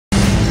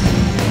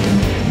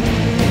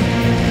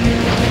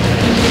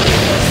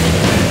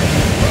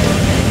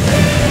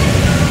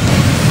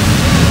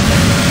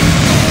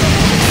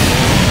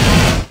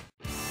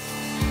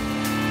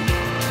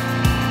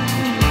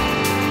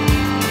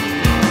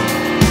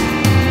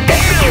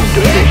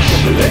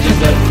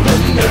Legend of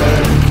thunder.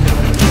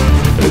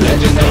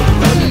 Legend of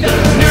thunder.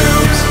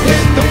 Noobs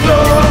hit the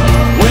floor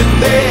when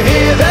they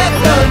hear that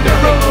thunder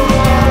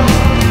roar.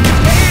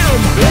 Damn,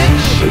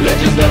 bitch.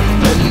 Legend of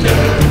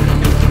thunder.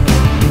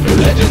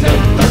 Legend of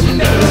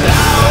thunder.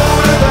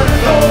 Louder than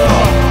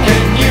Thor.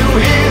 Can you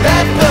hear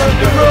that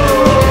thunder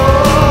roar?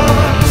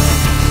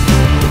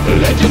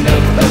 Legend of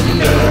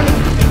thunder.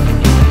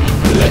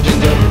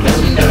 Legend of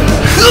thunder.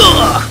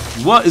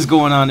 What is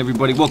going on,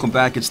 everybody? Welcome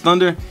back. It's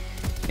Thunder.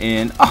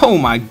 And oh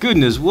my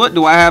goodness, what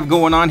do I have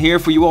going on here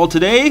for you all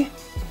today?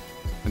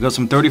 I got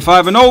some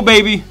 35-0,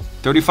 baby.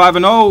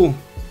 35-0.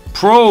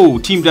 Pro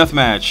Team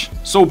Deathmatch.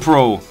 So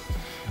pro.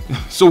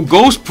 So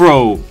Ghost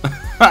Pro.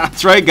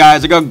 That's right,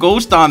 guys. I got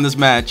Ghost on this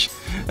match.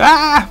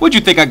 What'd you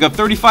think? I got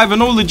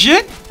 35-0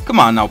 legit? Come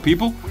on now,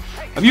 people.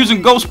 I'm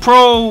using Ghost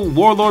Pro,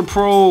 Warlord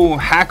Pro,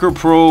 Hacker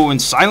Pro, and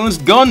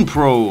Silenced Gun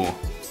Pro.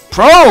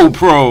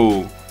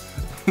 Pro.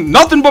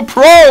 Nothing but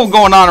pro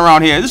going on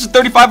around here. This is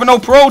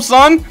 35-0 pro,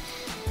 son.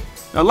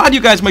 Now, a lot of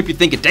you guys might be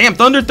thinking, damn,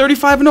 Thunder,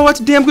 35-0, that's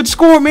a damn good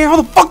score, man. How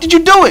the fuck did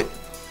you do it?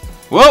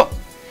 Well,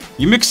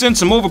 you mix in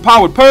some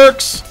overpowered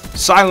perks,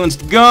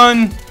 silenced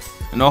gun,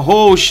 and a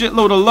whole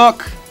shitload of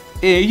luck.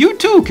 Yeah, you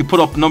too can put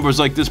up numbers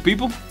like this,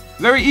 people.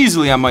 Very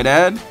easily, I might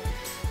add.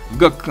 I've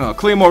got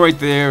Claymore right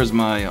there as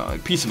my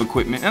piece of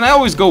equipment. And I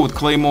always go with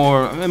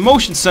Claymore. I mean,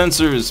 motion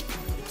sensors,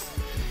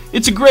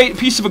 it's a great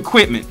piece of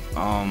equipment.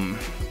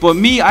 But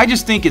me, I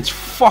just think it's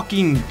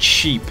fucking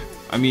cheap.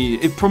 I mean,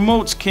 it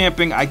promotes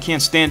camping. I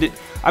can't stand it.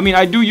 I mean,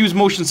 I do use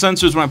motion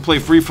sensors when I play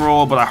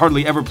free-for-all, but I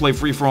hardly ever play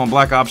free-for-all in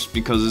Black Ops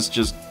because it's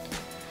just...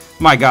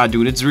 My god,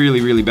 dude, it's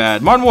really, really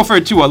bad. Modern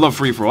Warfare 2, I love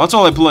free-for-all. That's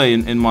all I play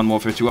in Modern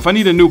Warfare 2. If I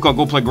need a nuke, I'll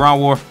go play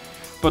Ground War.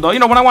 But, you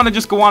know, when I want to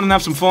just go on and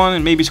have some fun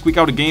and maybe squeak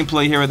out a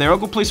gameplay here or there, I'll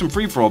go play some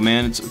free-for-all,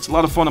 man. It's a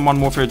lot of fun in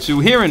Modern Warfare 2.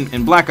 Here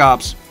in Black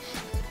Ops,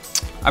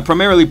 I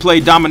primarily play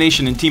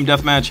Domination and Team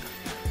Deathmatch.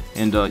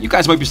 And you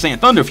guys might be saying,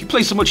 Thunder, if you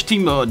play so much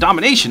Team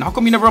Domination, how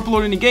come you never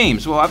upload any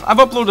games? Well, I've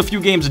uploaded a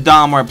few games of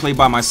Dom where I play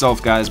by myself,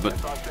 guys, but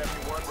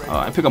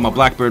I pick up my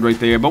Blackbird right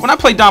there. But when I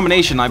play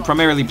Domination, I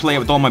primarily play it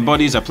with all my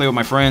buddies, I play with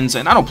my friends,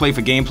 and I don't play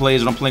for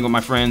gameplays, I'm playing with my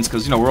friends,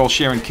 because, you know, we're all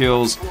sharing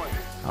kills.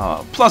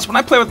 Plus, when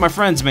I play with my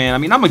friends, man, I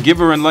mean, I'm a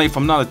giver in life,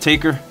 I'm not a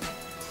taker.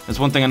 That's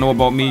one thing I know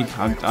about me.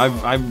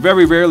 I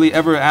very rarely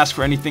ever ask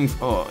for anything,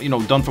 you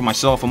know, done for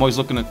myself. I'm always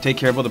looking to take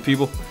care of other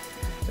people.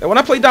 When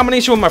I play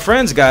Domination with my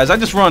friends, guys, I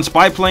just run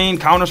Spy Plane,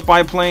 Counter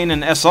Spy Plane,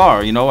 and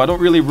SR, you know? I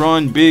don't really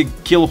run big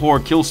kill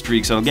whore kill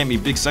streaks that'll get me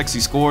big sexy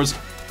scores.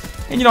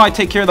 And, you know, I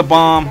take care of the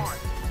bomb,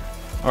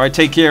 or I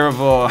take care of,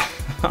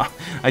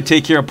 I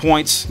take care of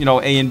points, you know,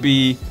 A and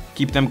B,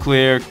 keep them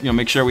clear, you know,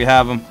 make sure we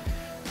have them.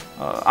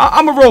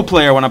 I'm a role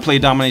player when I play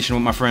Domination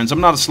with my friends. I'm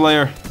not a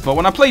slayer, but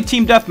when I play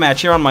Team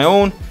Deathmatch here on my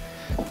own,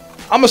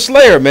 I'm a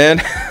slayer,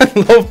 man. I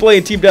love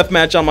playing Team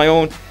Deathmatch on my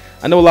own.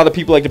 I know a lot of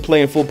people like to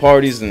play in full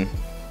parties, and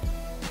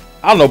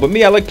I don't know, but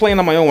me, I like playing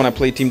on my own when I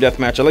play Team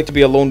Deathmatch. I like to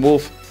be a lone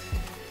wolf.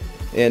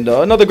 And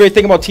another great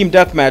thing about Team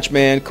Deathmatch,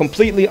 man,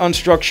 completely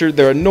unstructured.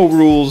 There are no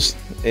rules.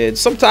 And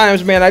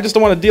sometimes, man, I just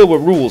don't want to deal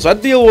with rules. I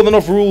deal with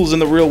enough rules in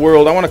the real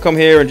world. I want to come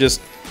here and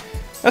just...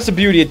 That's the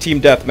beauty of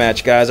Team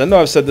Deathmatch, guys. I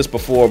know I've said this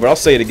before, but I'll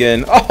say it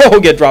again. Oh,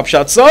 get drop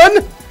shot,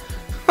 son!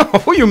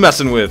 Who are you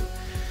messing with?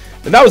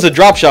 And that was a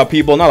drop shot,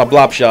 people, not a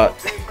blop shot.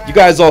 You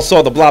guys all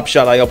saw the blop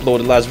shot I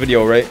uploaded last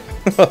video, right?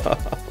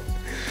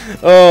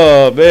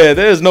 Oh, man,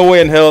 there's no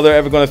way in hell they're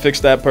ever going to fix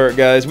that perk,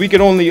 guys. We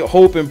can only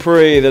hope and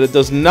pray that it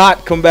does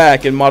not come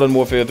back in Modern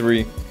Warfare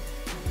 3.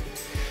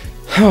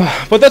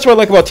 But that's what I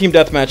like about Team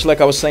Deathmatch. Like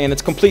I was saying,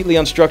 it's completely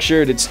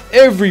unstructured. It's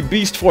every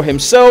beast for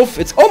himself.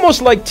 It's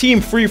almost like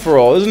Team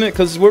Free-for-all, isn't it?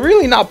 Because we're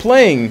really not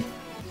playing.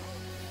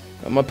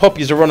 My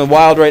puppies are running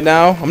wild right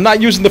now. I'm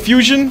not using the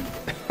fusion.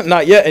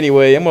 Not yet,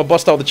 anyway. I'm going to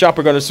bust out the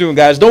chopper gunner soon,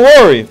 guys. Don't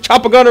worry.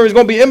 Chopper gunner is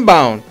going to be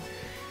inbound.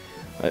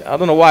 I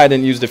don't know why I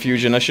didn't use the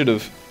fusion. I should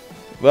have.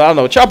 But I don't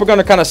know, Chopper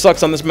Gunner kind of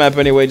sucks on this map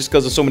anyway, just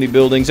because of so many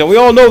buildings. And we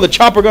all know the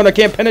Chopper Gunner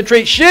can't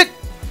penetrate shit!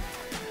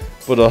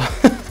 But,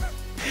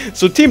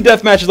 so Team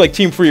Deathmatch is like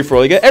Team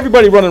Free-for-all. You get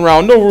everybody running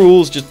around, no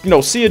rules, just, you know,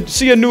 see a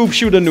noob,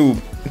 shoot a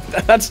noob.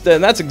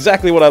 That's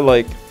exactly what I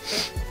like.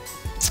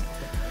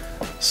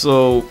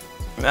 So,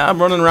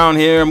 I'm running around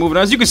here, moving.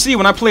 As you can see,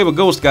 when I play with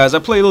Ghost, guys, I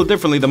play a little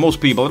differently than most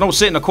people. I don't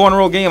sit in a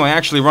corner all game, I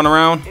actually run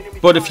around.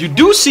 But if you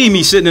do see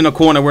me sitting in a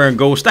corner wearing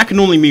Ghost, that can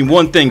only mean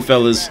one thing,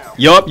 fellas.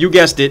 Yup, you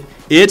guessed it.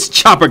 It's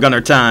Chopper Gunner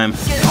time.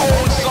 Alright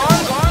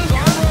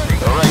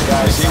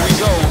guys, here we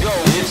go.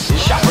 It's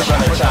Chopper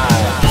Gunner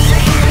time.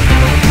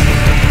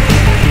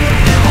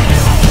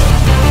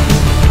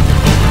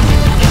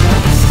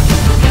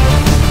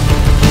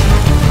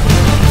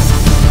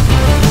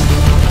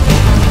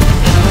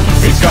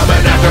 He's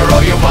coming after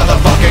all you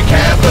motherfucking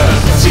campers.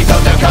 See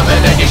Thunder coming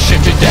and you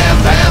shit your damn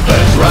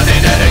pampers. Running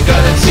at a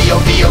gun and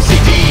COD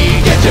OCD.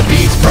 Get your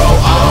beats pro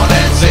on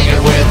and sing it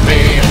with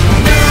me.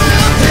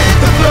 Noobs hit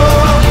the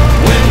floor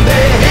when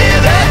they hear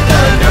that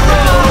thunder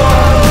roar.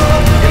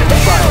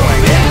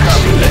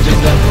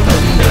 Legend of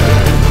thunder.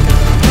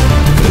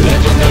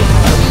 Legend of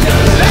thunder.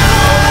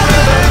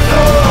 Louder than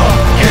Thor.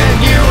 Can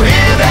you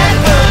hear that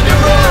thunder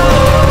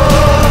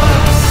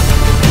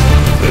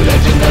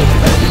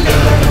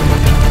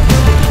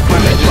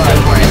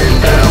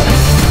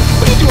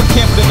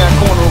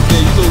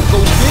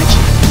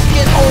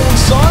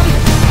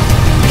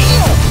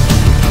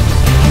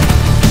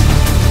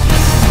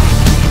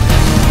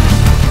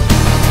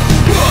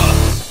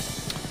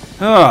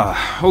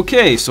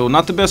Okay, so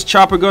not the best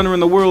chopper gunner in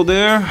the world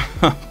there,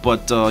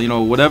 but you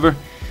know, whatever.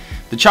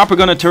 The chopper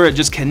gunner turret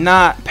just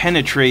cannot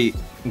penetrate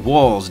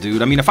walls,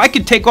 dude. I mean, if I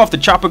could take off the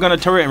chopper gunner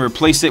turret and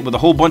replace it with a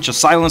whole bunch of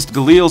silenced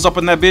Galils up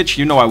in that bitch,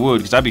 you know I would,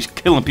 because I'd be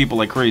killing people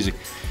like crazy.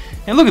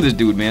 And look at this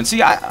dude, man.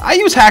 See, I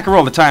use hacker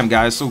all the time,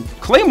 guys, so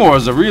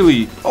claymores are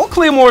really... All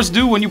claymores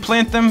do when you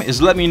plant them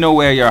is let me know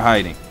where you're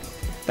hiding.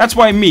 That's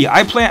why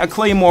I plant a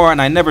claymore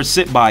and I never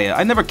sit by it.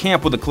 I never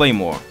camp with a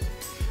claymore.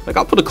 Like,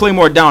 I'll put a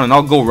claymore down and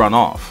I'll go run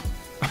off.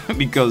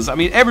 Because, I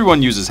mean,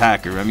 everyone uses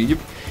hacker. I mean,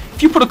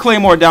 if you put a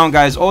claymore down,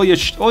 guys, all you're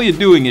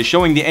doing is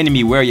showing the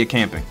enemy where you're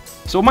camping.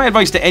 So my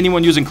advice to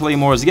anyone using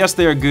claymores, yes,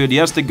 they are good.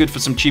 Yes, they're good for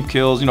some cheap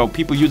kills. You know,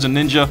 people using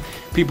ninja,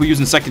 people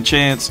using second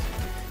chance.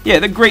 Yeah,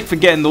 they're great for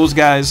getting those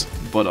guys.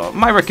 But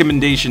my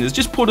recommendation is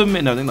just put them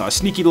in a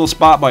sneaky little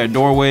spot by a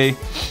doorway.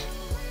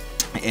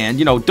 And,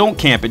 you know, don't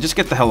camp it. Just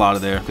get the hell out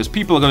of there. Because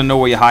people are going to know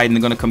where you're hiding.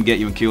 They're going to come get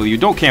you and kill you.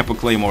 Don't camp with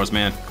claymores,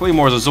 man.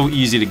 Claymores are so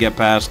easy to get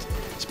past.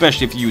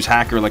 Especially if you use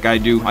hacker like I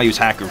do. I use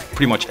hacker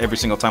pretty much every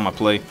single time I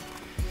play.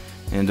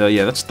 And,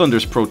 yeah, that's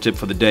Thunder's pro tip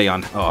for the day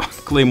on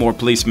claymore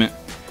placement.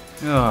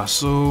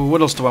 So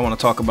what else do I want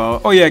to talk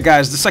about? Oh, yeah,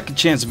 guys, the second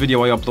chance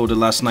video I uploaded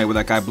last night where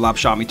that guy blob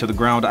shot me to the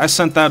ground. I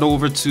sent that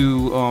over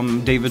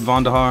to David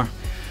Vonderhaar.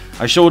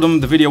 I showed him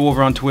the video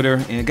over on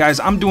Twitter, and guys,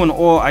 I'm doing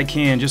all I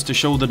can just to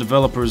show the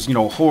developers, you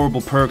know,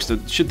 horrible perks,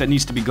 the shit that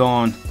needs to be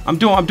gone. I'm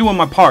doing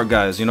my part,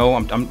 guys. You know,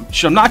 I'm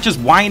not just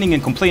whining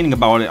and complaining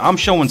about it. I'm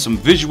showing some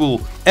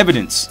visual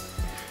evidence.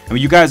 I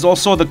mean, you guys all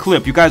saw the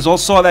clip. You guys all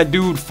saw that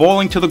dude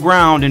falling to the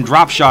ground and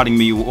drop shotting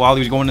me while he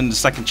was going into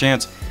second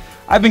chance.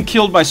 I've been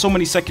killed by so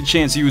many second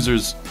chance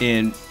users,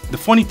 and the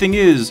funny thing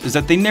is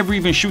that they never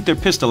even shoot their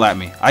pistol at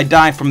me. I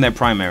die from their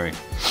primary.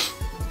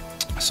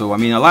 So, I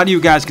mean, a lot of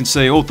you guys can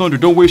say, oh, Thunder,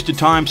 don't waste your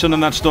time sending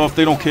that stuff.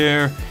 They don't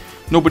care.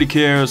 Nobody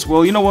cares.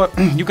 Well, you know what?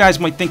 You guys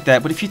might think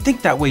that, but if you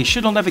think that way,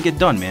 shit will never get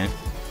done, man.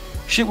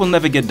 Shit will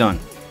never get done.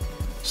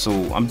 So,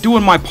 I'm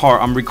doing my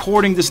part. I'm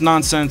recording this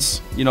nonsense,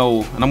 you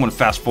know, and I'm going to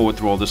fast forward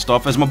through all this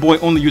stuff. As my boy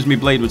Only Use Me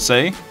Blade would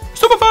say,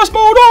 super fast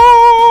mode on!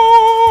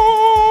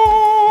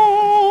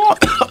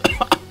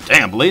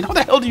 Damn, Blade, how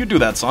the hell do you do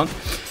that, son?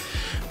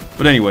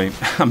 But anyway,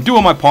 I'm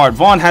doing my part.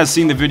 Vaughn has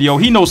seen the video.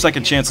 He knows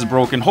second chance is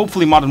broken.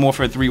 Hopefully Modern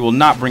Warfare 3 will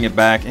not bring it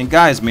back. And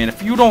guys, man,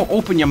 if you don't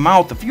open your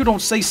mouth, if you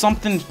don't say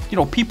something, you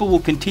know, people will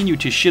continue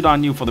to shit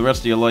on you for the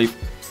rest of your life.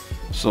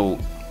 So,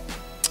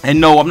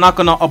 and no, I'm not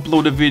going to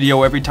upload a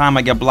video every time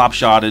I get blob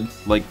shotted,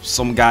 like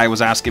some guy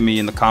was asking me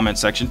in the comment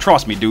section.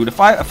 Trust me, dude,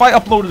 if I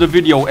uploaded a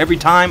video every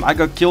time I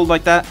got killed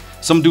like that,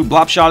 some dude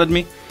blob shotted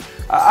me,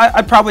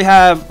 I'd probably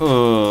have,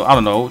 I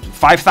don't know,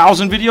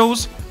 5,000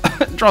 videos.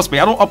 Trust me,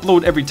 I don't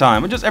upload every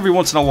time. Just every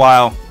once in a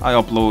while, I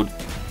upload.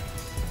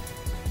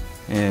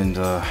 And,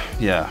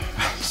 yeah.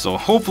 So,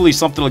 hopefully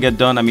something will get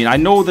done. I mean, I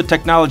know the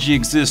technology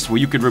exists where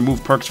you could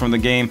remove perks from the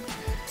game.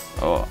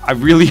 I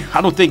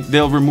don't think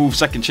they'll remove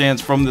Second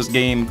Chance from this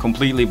game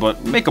completely,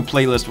 but make a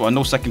playlist, well, a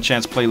No Second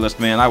Chance playlist,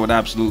 man. I would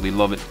absolutely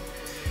love it.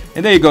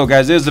 And there you go,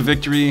 guys. There's the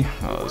victory.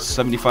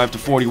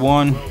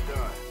 75-41.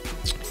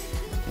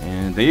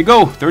 And there you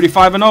go.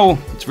 35-0.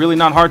 It's really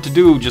not hard to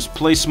do. Just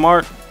play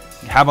smart.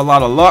 Have a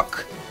lot of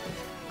luck,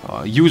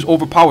 use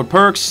overpowered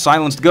perks,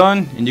 silenced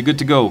gun, and you're good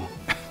to go.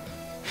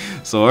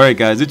 So, alright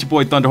guys, it's your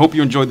boy Thunder. Hope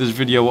you enjoyed this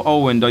video.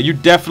 Oh, and you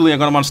definitely are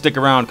going to want to stick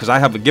around because I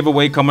have a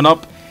giveaway coming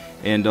up.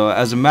 And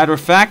as a matter of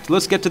fact,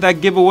 let's get to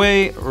that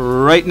giveaway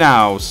right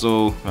now.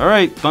 So,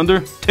 alright,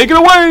 Thunder, take it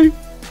away!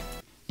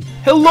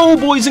 Hello,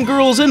 boys and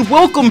girls, and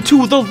welcome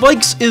to The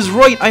Likes Is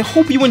Right. I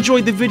hope you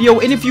enjoyed the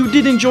video, and if you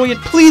did enjoy it,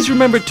 please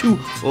remember to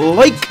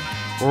like,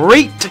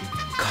 rate,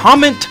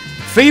 comment,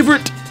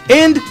 favorite,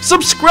 and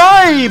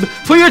subscribe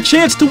for your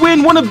chance to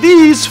win one of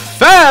these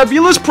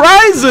fabulous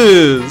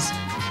prizes!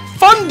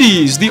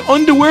 Fundies, the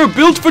underwear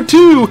built for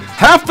two.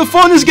 Half the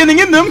fun is getting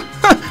in them.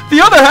 The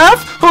other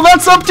half, well,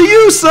 that's up to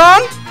you,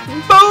 son.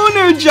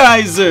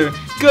 Bonergizer.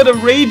 Got a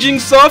raging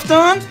soft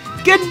on?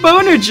 Get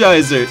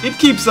Bonergizer. It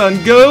keeps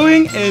on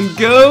going and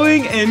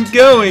going and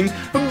going.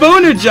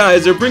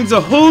 Bonergizer brings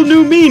a whole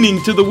new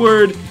meaning to the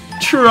word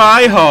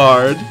try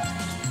hard.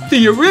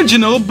 The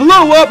original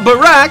blow-up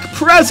Barack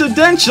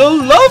presidential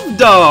love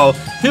doll.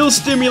 He'll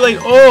stimulate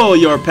all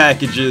your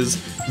packages.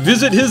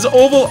 Visit his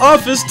Oval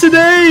Office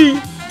today.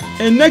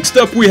 And next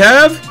up we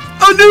have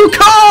a new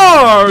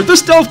car! The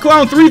Stealth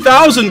Clown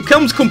 3000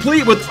 comes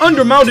complete with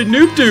undermounted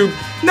noob tube.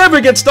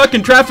 Never get stuck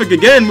in traffic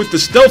again with the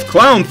Stealth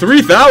Clown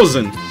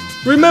 3000.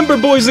 Remember,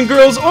 boys and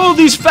girls, all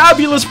these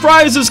fabulous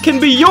prizes can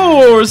be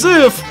yours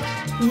if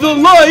the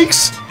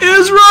likes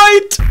is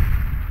right!